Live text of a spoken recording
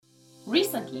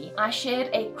Recently, I shared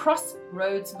a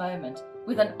crossroads moment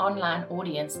with an online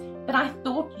audience that I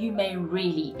thought you may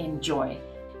really enjoy.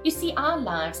 You see, our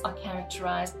lives are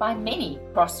characterized by many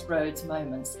crossroads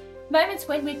moments, moments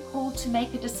when we're called to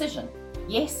make a decision,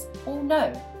 yes or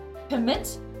no,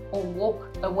 commit or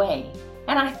walk away.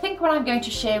 And I think what I'm going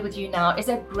to share with you now is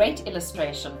a great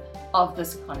illustration of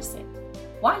this concept.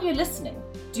 While you're listening,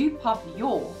 do pop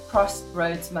your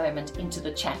crossroads moment into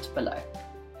the chat below.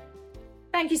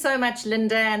 Thank you so much,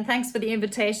 Linda, and thanks for the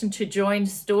invitation to join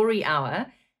Story Hour.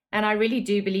 And I really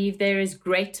do believe there is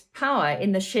great power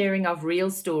in the sharing of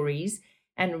real stories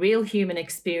and real human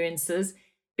experiences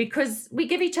because we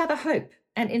give each other hope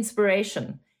and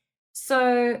inspiration.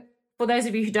 So for those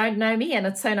of you who don't know me, and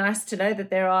it's so nice to know that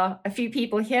there are a few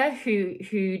people here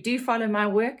who do follow my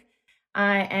work,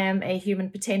 I am a human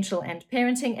potential and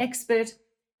parenting expert,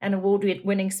 an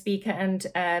award-winning speaker and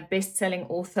best-selling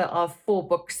author of 4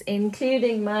 books,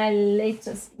 including my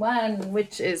latest one,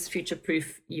 which is Future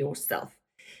Proof Yourself.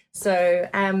 So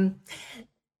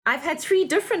I've had 3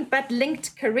 different but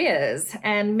linked careers,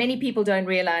 and many people don't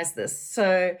realize this.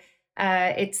 So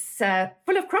it's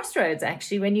full of crossroads,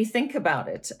 actually, when you think about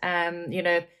it.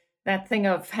 That thing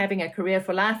of having a career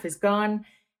for life is gone.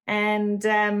 And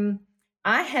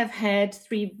I have had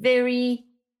 3 very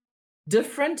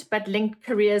different but linked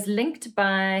careers, linked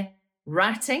by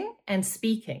writing and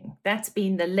speaking. That's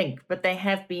been the link, but they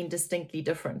have been distinctly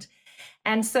different.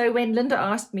 And so when Linda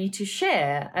asked me to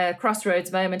share a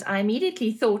crossroads moment, I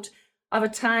immediately thought of a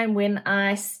time when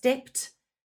I stepped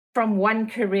from one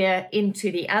career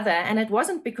into the other. And it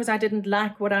wasn't because I didn't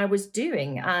like what I was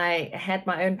doing. I had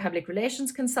my own public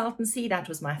relations consultancy. That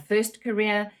was my first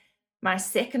career. My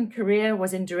second career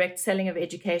was in direct selling of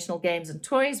educational games and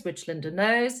toys, which Linda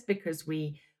knows because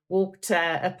we walked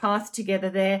a path together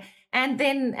there. And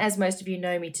then, as most of you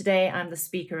know me today, I'm the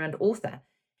speaker and author.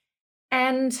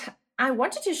 And I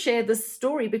wanted to share this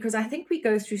story because I think we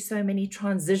go through so many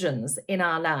transitions in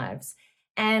our lives.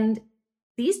 And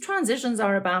these transitions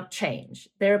are about change.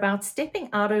 They're about stepping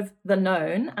out of the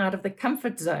known, out of the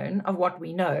comfort zone of what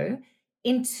we know,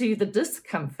 into the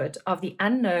discomfort of the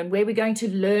unknown, where we're going to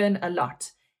learn a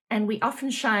lot. And we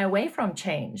often shy away from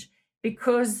change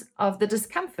because of the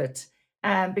discomfort,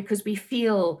 because we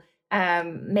feel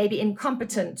maybe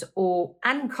incompetent or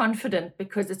unconfident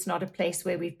because it's not a place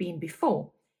where we've been before.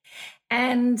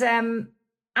 And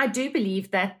I do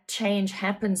believe that change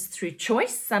happens through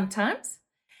choice sometimes,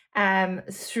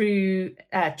 through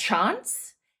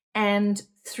chance, and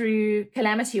through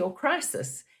calamity or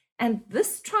crisis. And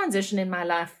this transition in my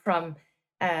life from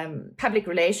public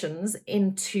relations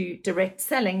into direct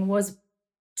selling was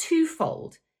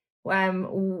twofold.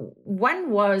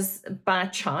 One was by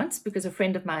chance, because a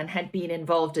friend of mine had been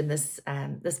involved in this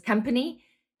company.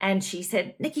 And she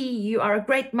said, "Nikki, you are a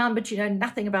great mum, but you know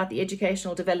nothing about the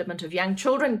educational development of young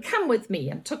children. Come with me,"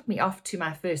 and took me off to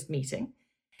my first meeting,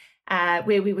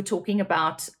 where we were talking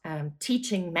about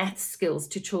teaching math skills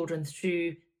to children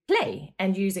through play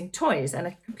and using toys, and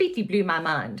it completely blew my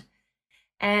mind.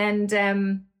 And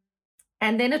then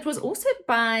it was also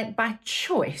by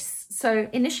choice. So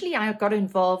initially I got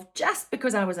involved just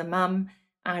because I was a mum.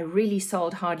 I really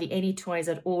sold hardly any toys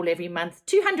at all every month,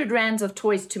 200 rands of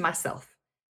toys to myself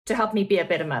to help me be a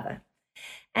better mother.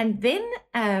 And then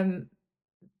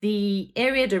the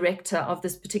area director of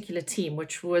this particular team,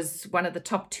 which was one of the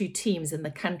top 2 teams in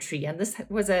the country, and this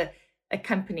was a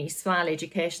company, Smile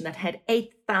Education, that had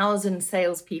 8,000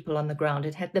 salespeople on the ground.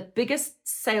 It had the biggest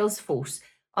sales force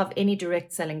of any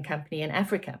direct selling company in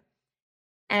Africa.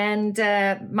 And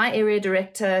my area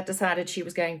director decided she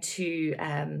was going to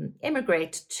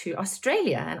emigrate to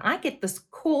Australia. And I get this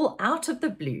call out of the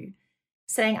blue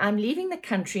saying, "I'm leaving the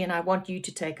country and I want you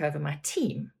to take over my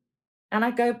team." And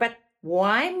I go, "But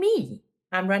why me?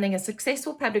 I'm running a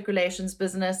successful public relations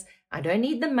business. I don't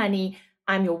need the money.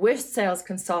 I'm your worst sales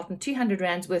consultant, 200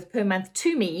 rands worth per month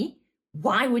to me.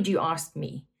 Why would you ask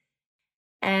me?"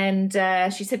 And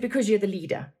she said, "Because you're the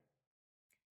leader.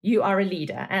 You are a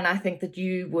leader. And I think that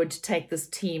you would take this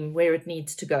team where it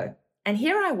needs to go." And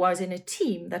here I was in a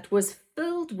team that was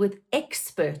filled with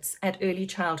experts at early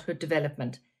childhood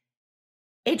development,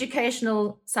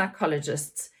 educational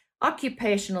psychologists,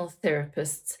 occupational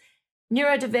therapists,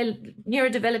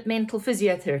 neurodevelopmental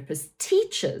physiotherapists,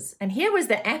 teachers. And here was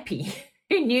the Appy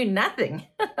who knew nothing.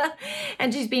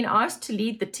 And she's been asked to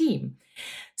lead the team.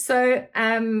 So,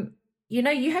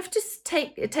 you have to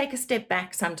take a step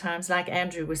back sometimes, like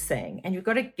Andrew was saying, and you've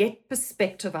got to get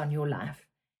perspective on your life.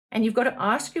 And you've got to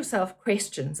ask yourself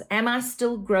questions. Am I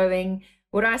still growing?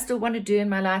 What do I still want to do in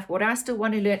my life? What do I still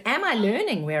want to learn? Am I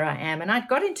learning where I am? And I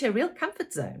got into a real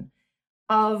comfort zone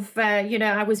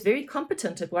I was very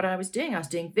competent at what I was doing. I was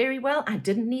doing very well. I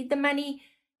didn't need the money.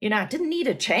 I didn't need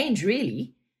a change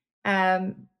really.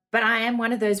 But I am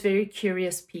one of those very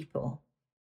curious people.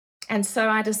 And so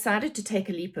I decided to take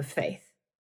a leap of faith.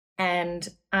 And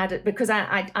because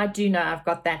I do know I've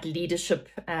got that leadership,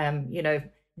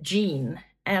 gene.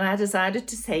 And I decided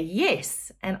to say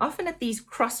yes. And often at these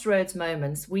crossroads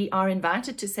moments, we are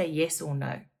invited to say yes or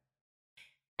no.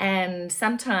 And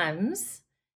sometimes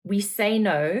we say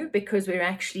no because we're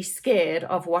actually scared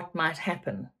of what might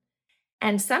happen.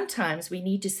 And sometimes we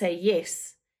need to say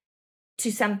yes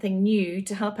to something new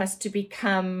to help us to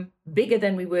become bigger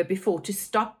than we were before, to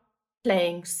stop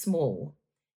playing small.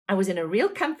 I was in a real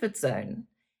comfort zone.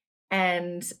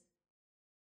 And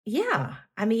yeah,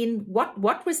 I mean,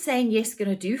 what was saying yes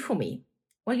going to do for me?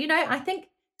 Well, I think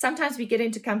sometimes we get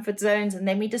into comfort zones and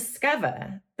then we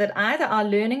discover that either our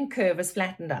learning curve has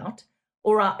flattened out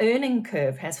or our earning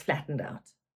curve has flattened out.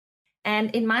 And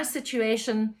in my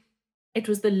situation, it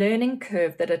was the learning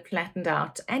curve that had flattened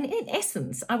out. And in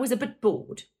essence, I was a bit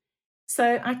bored.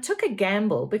 So I took a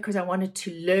gamble because I wanted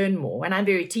to learn more, and I'm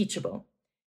very teachable.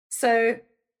 So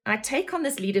I take on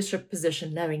this leadership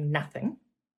position knowing nothing.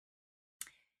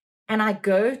 And I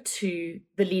go to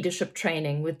the leadership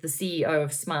training with the CEO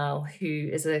of Smile, who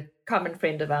is a common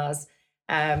friend of ours,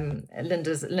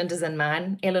 Linda's and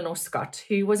mine, Eleanor Scott,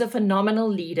 who was a phenomenal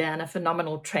leader and a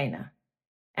phenomenal trainer.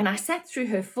 And I sat through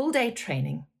her full day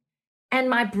training, and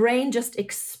my brain just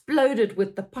exploded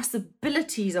with the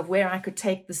possibilities of where I could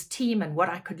take this team and what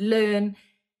I could learn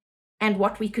and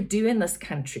what we could do in this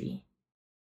country.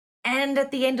 And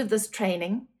at the end of this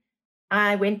training,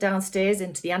 I went downstairs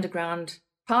into the underground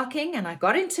parking and I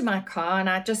got into my car and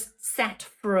I just sat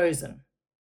frozen.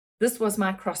 This was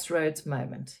my crossroads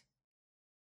moment.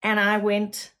 And I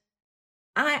went,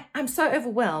 I'm so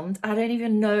overwhelmed. I don't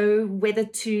even know whether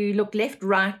to look left,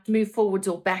 right, move forwards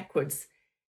or backwards,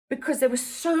 because there was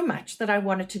so much that I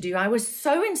wanted to do. I was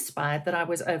so inspired that I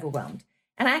was overwhelmed.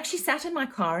 And I actually sat in my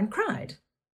car and cried.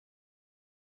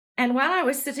 And while I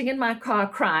was sitting in my car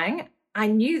crying, I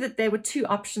knew that there were two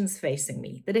options facing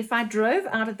me, that if I drove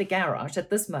out of the garage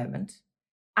at this moment,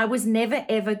 I was never,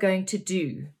 ever going to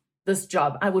do this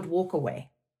job. I would walk away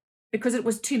because it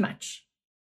was too much.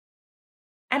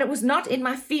 And it was not in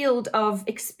my field of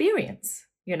experience,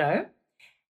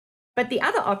 But the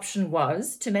other option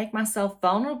was to make myself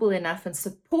vulnerable enough and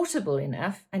supportable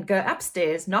enough and go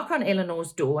upstairs, knock on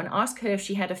Eleanor's door and ask her if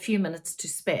she had a few minutes to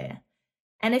spare.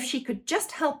 And if she could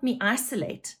just help me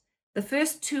isolate the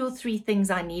first 2 or 3 things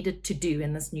I needed to do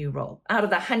in this new role out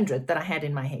of the 100 that I had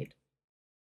in my head.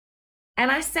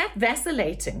 And I sat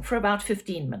vacillating for about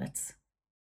 15 minutes.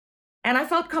 And I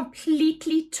felt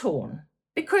completely torn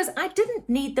because I didn't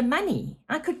need the money.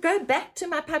 I could go back to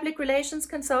my public relations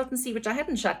consultancy, which I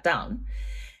hadn't shut down,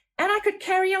 and I could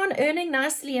carry on earning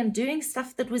nicely and doing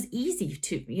stuff that was easy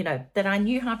to, that I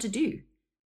knew how to do.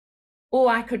 Or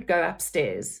I could go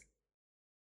upstairs.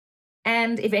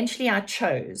 And eventually I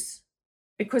chose,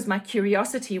 because my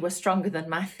curiosity was stronger than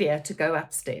my fear, to go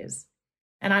upstairs.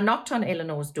 And I knocked on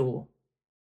Eleanor's door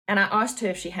and I asked her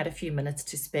if she had a few minutes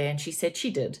to spare, and she said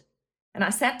she did. And I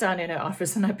sat down in her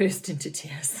office and I burst into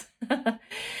tears.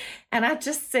 And I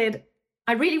just said,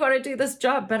 I really want to do this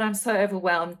job, but I'm so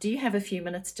overwhelmed. Do you have a few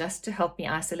minutes just to help me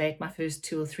isolate my first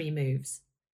 2 or 3 moves?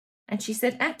 And she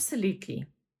said, absolutely.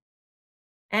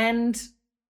 And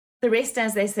the rest,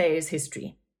 as they say, is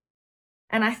history.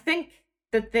 And I think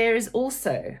that there is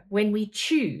also, when we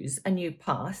choose a new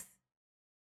path,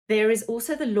 there is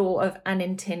also the law of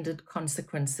unintended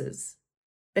consequences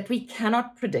that we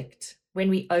cannot predict when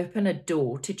we open a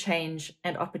door to change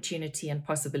and opportunity and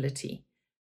possibility.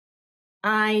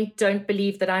 I don't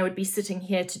believe that I would be sitting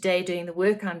here today doing the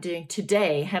work I'm doing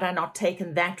today had I not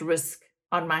taken that risk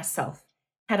on myself,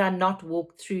 had I not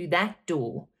walked through that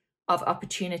door of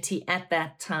opportunity at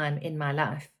that time in my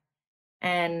life.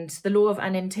 And the law of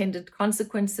unintended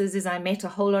consequences is I met a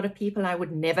whole lot of people I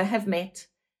would never have met,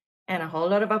 and a whole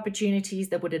lot of opportunities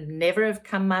that would have never have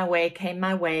come my way, came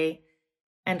my way.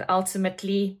 And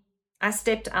ultimately, I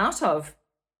stepped out of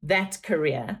that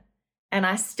career and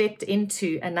I stepped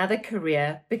into another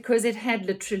career because it had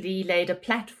literally laid a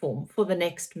platform for the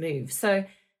next move. So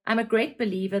I'm a great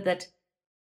believer that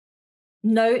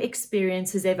no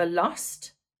experience is ever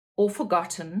lost or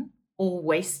forgotten or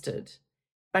wasted.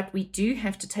 But we do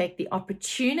have to take the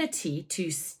opportunity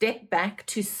to step back,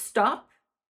 to stop,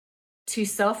 to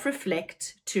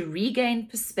self-reflect, to regain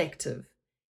perspective,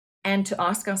 and to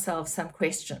ask ourselves some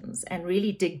questions and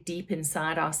really dig deep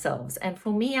inside ourselves. And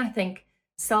for me, I think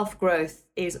self-growth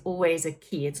is always a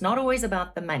key. It's not always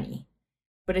about the money,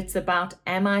 but it's about,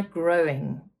 am I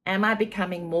growing Am I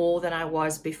becoming more than I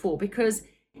was before? Because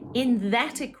in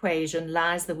that equation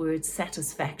lies the word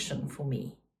satisfaction for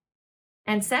me.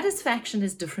 And satisfaction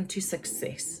is different to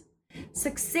success.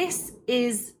 Success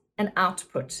is an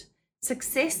output.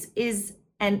 Success is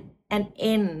an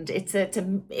end. It's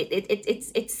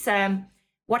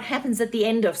what happens at the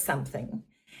end of something.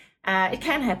 It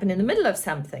can happen in the middle of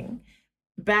something,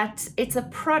 but it's a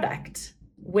product.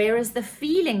 Whereas the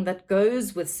feeling that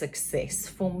goes with success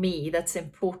for me, that's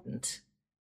important,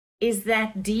 is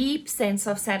that deep sense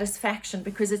of satisfaction,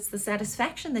 because it's the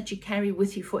satisfaction that you carry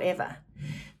with you forever.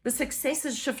 The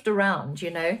successes shift around,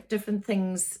 different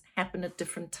things happen at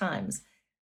different times.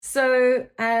 So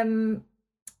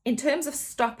in terms of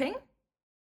stopping,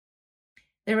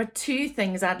 there are two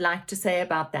things I'd like to say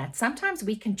about that. Sometimes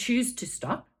we can choose to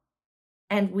stop,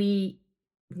 and we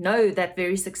know that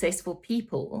very successful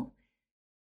people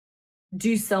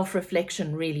do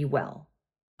self-reflection really well,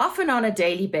 often on a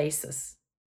daily basis.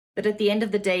 That at the end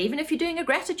of the day, even if you're doing a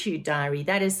gratitude diary,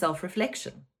 that is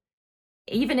self-reflection.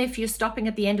 Even if you're stopping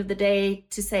at the end of the day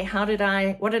to say,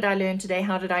 what did I learn today?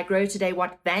 How did I grow today?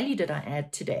 What value did I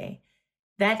add today?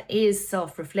 That is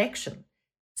self-reflection.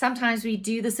 Sometimes we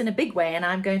do this in a big way, and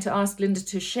I'm going to ask Linda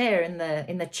to share in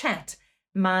the chat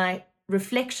my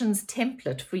reflections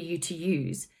template for you to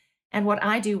use. And what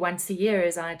I do once a year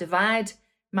is I divide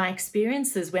my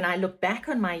experiences when I look back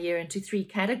on my year into 3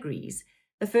 categories.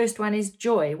 The first one is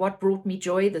joy. What brought me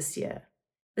joy this year?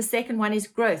 The second one is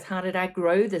growth. How did I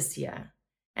grow this year?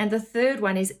 And the third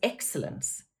one is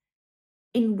excellence.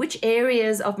 In which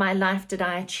areas of my life did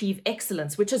I achieve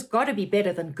excellence, which has got to be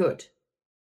better than good?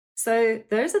 So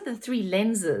those are the 3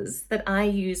 lenses that I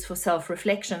use for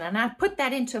self-reflection. And I put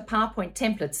that into a PowerPoint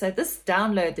template. So this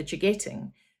download that you're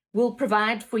getting will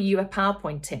provide for you a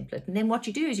PowerPoint template. And then what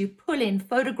you do is you pull in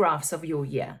photographs of your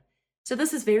year. So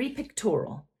this is very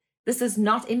pictorial. This is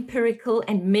not empirical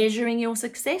and measuring your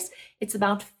success. It's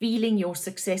about feeling your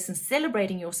success and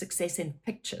celebrating your success in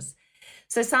pictures.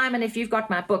 So Simon, if you've got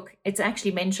my book, it's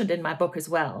actually mentioned in my book as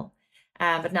well.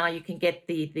 But now you can get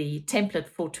the template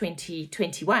for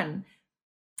 2021.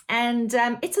 And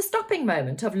it's a stopping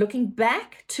moment of looking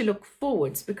back to look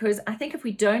forwards, because I think if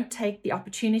we don't take the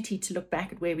opportunity to look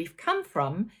back at where we've come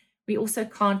from, we also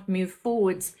can't move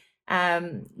forwards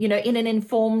in an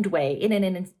informed way, in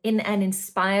an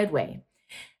inspired way.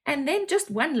 And then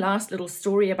just one last little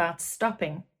story about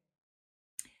stopping.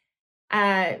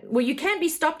 You can be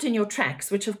stopped in your tracks,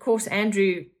 which of course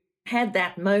Andrew had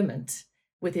that moment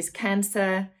with his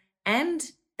cancer,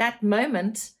 and that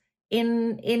moment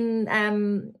in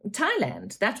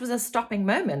Thailand. That was a stopping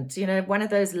moment, one of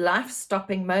those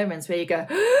life-stopping moments where you go,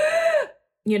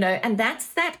 and that's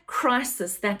that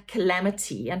crisis, that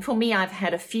calamity. And for me, I've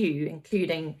had a few,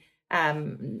 including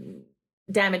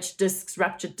damaged discs,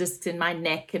 ruptured discs in my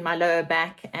neck, in my lower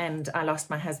back, and I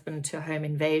lost my husband to a home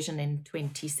invasion in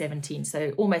 2017,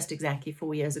 so almost exactly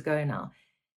 4 years ago now.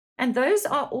 And those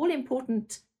are all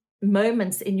important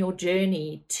moments in your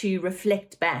journey to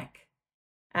reflect back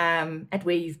at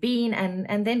where you've been,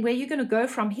 and then where you're going to go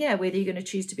from here, whether you're going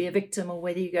to choose to be a victim or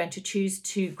whether you're going to choose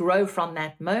to grow from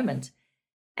that moment.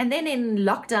 And then in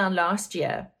lockdown last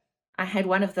year, I had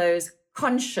one of those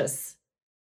conscious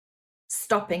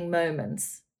stopping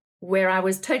moments where I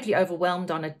was totally overwhelmed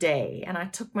on a day, and I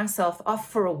took myself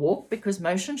off for a walk, because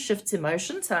motion shifts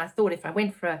emotion. So I thought if I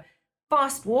went for a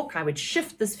fast walk, I would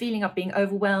shift this feeling of being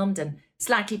overwhelmed and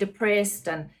slightly depressed.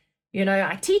 And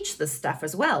I teach this stuff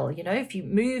as well. If you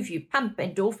move, you pump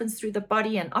endorphins through the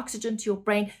body and oxygen to your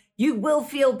brain, you will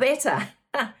feel better.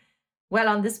 Well,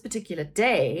 on this particular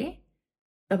day,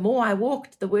 the more I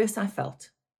walked, the worse I felt.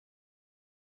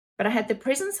 But I had the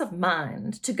presence of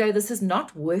mind to go, this is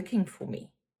not working for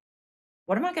me.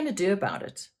 What am I going to do about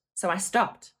it? So I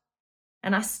stopped.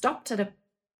 And I stopped at a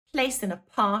place in a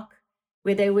park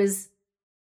where there was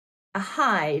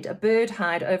a bird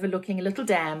hide overlooking a little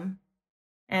dam.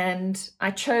 And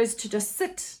I chose to just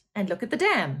sit and look at the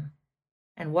dam.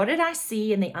 And what did I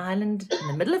see in the island in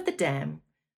the middle of the dam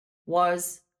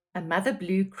was a mother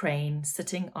blue crane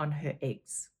sitting on her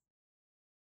eggs.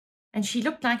 And she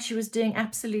looked like she was doing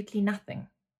absolutely nothing,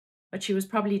 but she was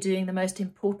probably doing the most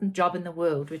important job in the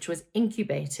world, which was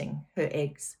incubating her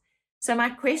eggs. So my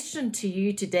question to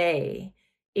you today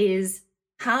is,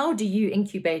 how do you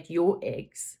incubate your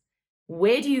eggs?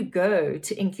 Where do you go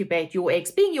to incubate your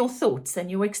eggs, being your thoughts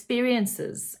and your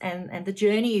experiences and the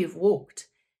journey you've walked?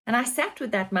 And I sat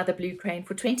with that mother blue crane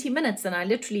for 20 minutes, and I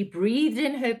literally breathed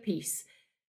in her peace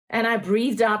and I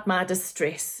breathed out my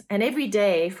distress. And every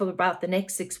day for about the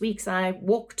next 6 weeks, I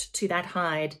walked to that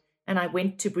hide and I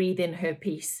went to breathe in her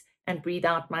peace and breathe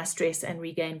out my stress and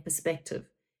regain perspective.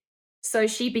 So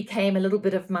she became a little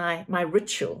bit of my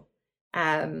ritual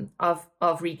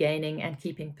of regaining and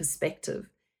keeping perspective.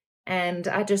 And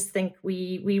I just think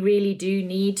we really do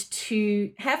need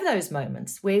to have those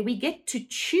moments where we get to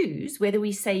choose whether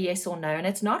we say yes or no. And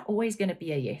it's not always going to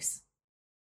be a yes.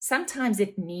 Sometimes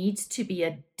it needs to be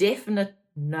a definite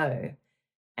no.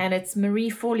 And it's Marie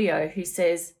Forleo who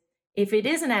says, if it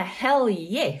isn't a hell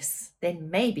yes, then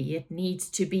maybe it needs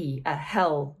to be a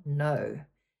hell no.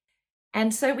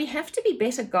 And so we have to be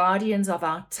better guardians of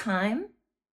our time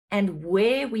and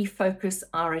where we focus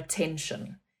our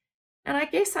attention. And I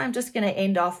guess I'm just going to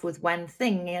end off with one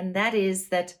thing, and that is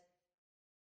that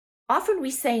often we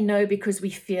say no because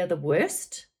we fear the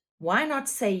worst. Why not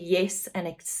say yes and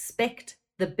expect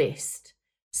the best?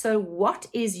 So what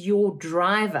is your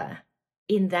driver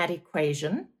in that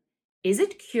equation? Is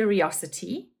it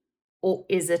curiosity or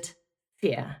is it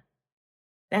fear?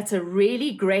 That's a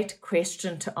really great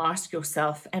question to ask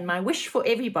yourself. And my wish for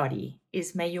everybody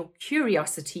is may your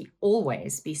curiosity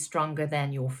always be stronger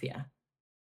than your fear.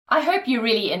 I hope you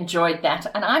really enjoyed that,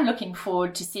 and I'm looking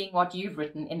forward to seeing what you've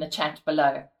written in the chat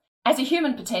below. As a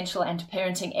human potential and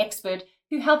parenting expert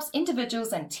who helps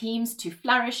individuals and teams to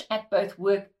flourish at both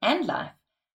work and life,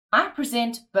 I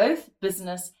present both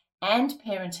business and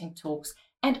parenting talks,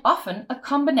 and often a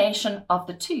combination of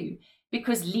the two,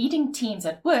 because leading teams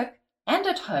at work and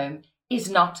at home is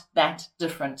not that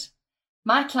different.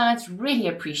 My clients really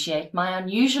appreciate my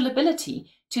unusual ability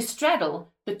to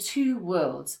straddle the two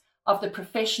worlds of the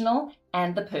professional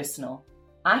and the personal.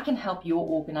 I can help your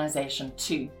organization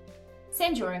too.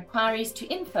 Send your inquiries to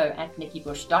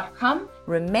info@nikkibush.com.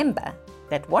 Remember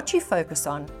that what you focus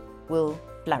on will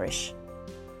flourish.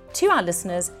 To our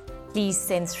listeners, please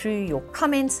send through your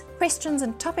comments, questions,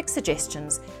 and topic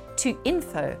suggestions to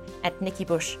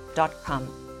info@nikkibush.com.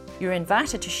 You're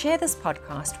invited to share this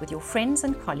podcast with your friends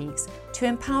and colleagues to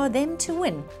empower them to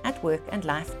win at work and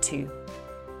life too.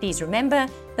 Please remember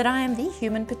that I am the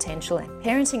human potential and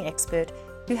parenting expert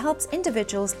who helps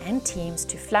individuals and teams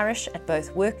to flourish at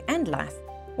both work and life,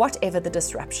 whatever the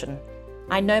disruption.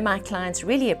 I know my clients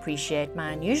really appreciate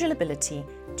my unusual ability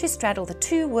to straddle the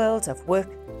two worlds of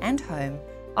work and home.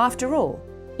 After all,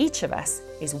 each of us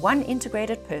is one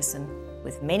integrated person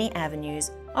with many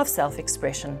avenues of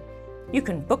self-expression. You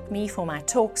can book me for my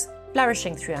talks,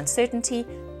 Flourishing Through Uncertainty,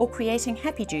 or Creating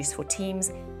Happy Juice for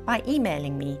Teams by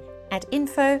emailing me at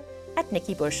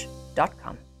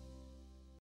info@nikkibush.com.